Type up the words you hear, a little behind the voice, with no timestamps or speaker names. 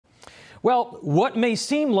Well, what may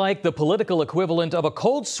seem like the political equivalent of a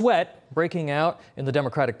cold sweat breaking out in the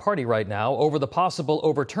Democratic Party right now over the possible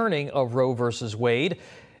overturning of Roe versus Wade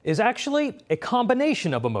is actually a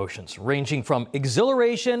combination of emotions ranging from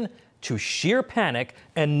exhilaration to sheer panic,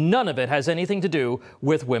 and none of it has anything to do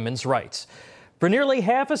with women's rights. For nearly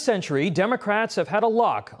half a century, Democrats have had a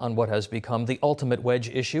lock on what has become the ultimate wedge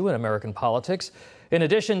issue in American politics. In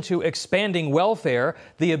addition to expanding welfare,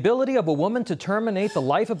 the ability of a woman to terminate the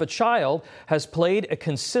life of a child has played a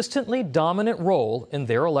consistently dominant role in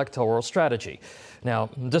their electoral strategy. Now,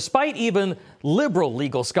 despite even liberal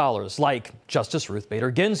legal scholars like Justice Ruth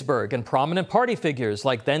Bader Ginsburg and prominent party figures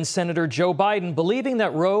like then-Senator Joe Biden believing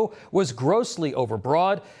that Roe was grossly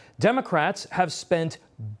overbroad, Democrats have spent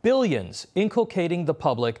billions inculcating the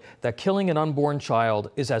public that killing an unborn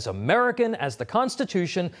child is as American as the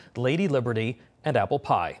Constitution, Lady Liberty, and apple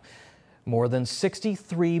pie. More than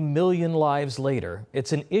 63 million lives later,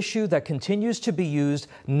 it's an issue that continues to be used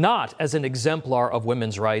not as an exemplar of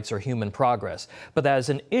women's rights or human progress, but as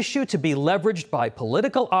an issue to be leveraged by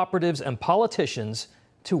political operatives and politicians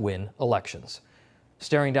to win elections.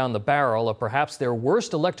 Staring down the barrel of perhaps their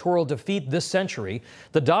worst electoral defeat this century,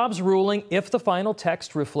 the Dobbs ruling, if the final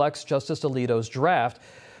text reflects Justice Alito's draft,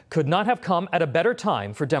 could not have come at a better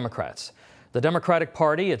time for Democrats. The Democratic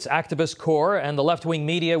Party, its activist core, and the left-wing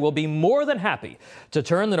media will be more than happy to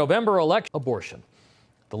turn the November election abortion.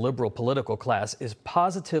 The liberal political class is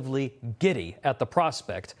positively giddy at the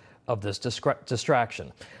prospect of this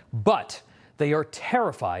distraction. But they are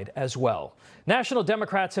terrified as well. National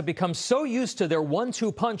Democrats have become so used to their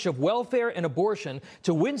one-two punch of welfare and abortion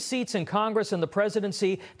to win seats in Congress and the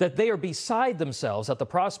presidency that they are beside themselves at the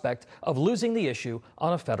prospect of losing the issue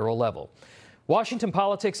on a federal level. Washington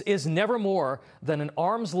politics is never more than an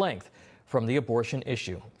arm's length from the abortion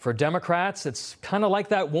issue. For Democrats, it's kind of like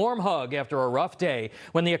that warm hug after a rough day.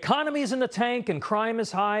 When the economy is in the tank and crime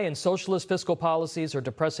is high and socialist fiscal policies are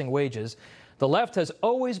depressing wages, the left has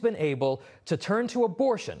always been able to turn to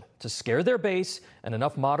abortion to scare their base and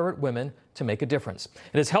enough moderate women to make a difference.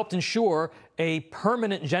 It has helped ensure a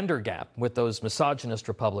permanent gender gap with those misogynist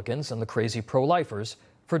Republicans and the crazy pro-lifers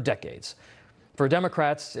for decades. For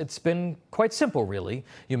Democrats, it's been quite simple, really.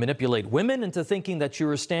 You manipulate women into thinking that you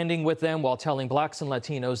are standing with them while telling blacks and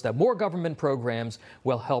Latinos that more government programs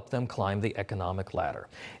will help them climb the economic ladder.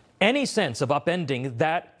 Any sense of upending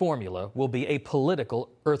that formula will be a political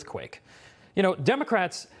earthquake. You know,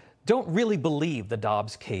 Democrats don't really believe the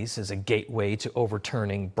Dobbs case is a gateway to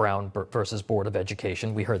overturning Brown versus Board of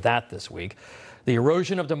Education. We heard that this week. The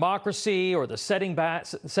erosion of democracy or the setting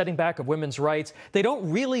back of women's rights. They don't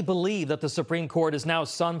really believe that the Supreme Court is now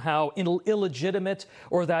somehow illegitimate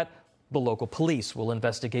or that the local police will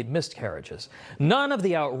investigate miscarriages. None of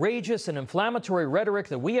the outrageous and inflammatory rhetoric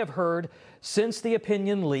that we have heard since the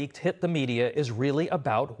opinion leaked hit the media is really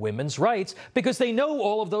about women's rights because they know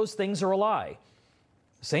all of those things are a lie.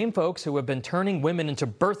 Same folks who have been turning women into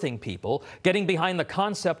birthing people, getting behind the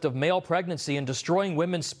concept of male pregnancy and destroying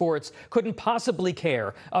women's sports couldn't possibly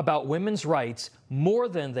care about women's rights more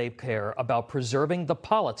than they care about preserving the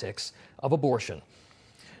politics of abortion.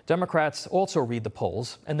 Democrats also read the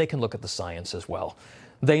polls, and they can look at the science as well.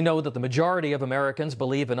 They know that the majority of Americans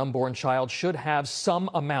believe an unborn child should have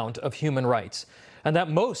some amount of human rights, and that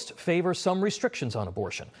most favor some restrictions on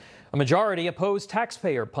abortion. A majority oppose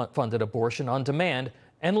taxpayer-funded abortion on demand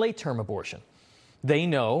and late-term abortion. They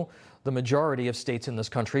know the majority of states in this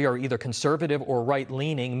country are either conservative or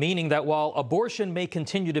right-leaning, meaning that while abortion may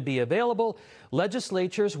continue to be available,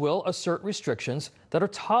 legislatures will assert restrictions that are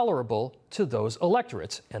tolerable to those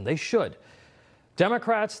electorates, and they should.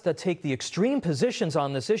 Democrats that take the extreme positions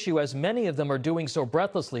on this issue, as many of them are doing so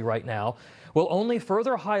breathlessly right now, will only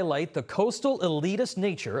further highlight the coastal elitist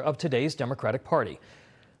nature of today's Democratic Party.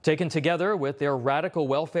 Taken together with their radical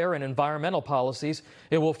welfare and environmental policies,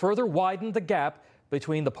 it will further widen the gap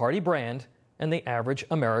between the party brand and the average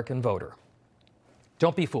American voter.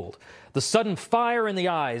 Don't be fooled. The sudden fire in the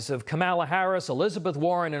eyes of Kamala Harris, Elizabeth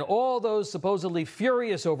Warren, and all those supposedly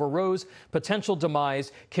furious over Roe's potential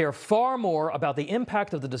demise care far more about the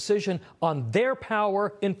impact of the decision on their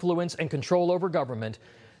power, influence, and control over government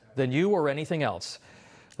than you or anything else.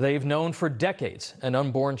 They've known for decades an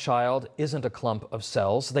unborn child isn't a clump of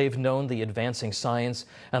cells. They've known the advancing science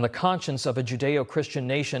and the conscience of a Judeo-Christian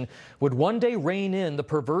nation would one day rein in the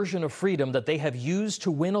perversion of freedom that they have used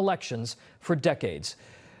to win elections for decades.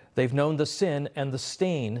 They've known the sin and the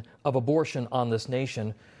stain of abortion on this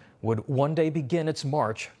nation would one day begin its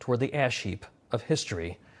march toward the ash heap of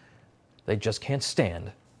history. They just can't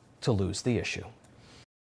stand to lose the issue.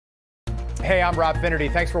 Hey, I'm Rob Finnerty.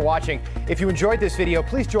 Thanks for watching. If you enjoyed this video,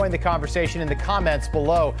 please join the conversation in the comments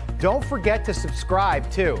below. Don't forget to subscribe,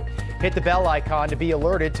 too. Hit the bell icon to be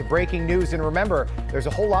alerted to breaking news. And remember, there's a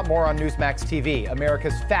whole lot more on Newsmax TV,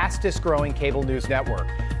 America's fastest growing cable news network.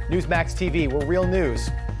 Newsmax TV, we're real news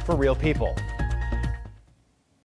for real people.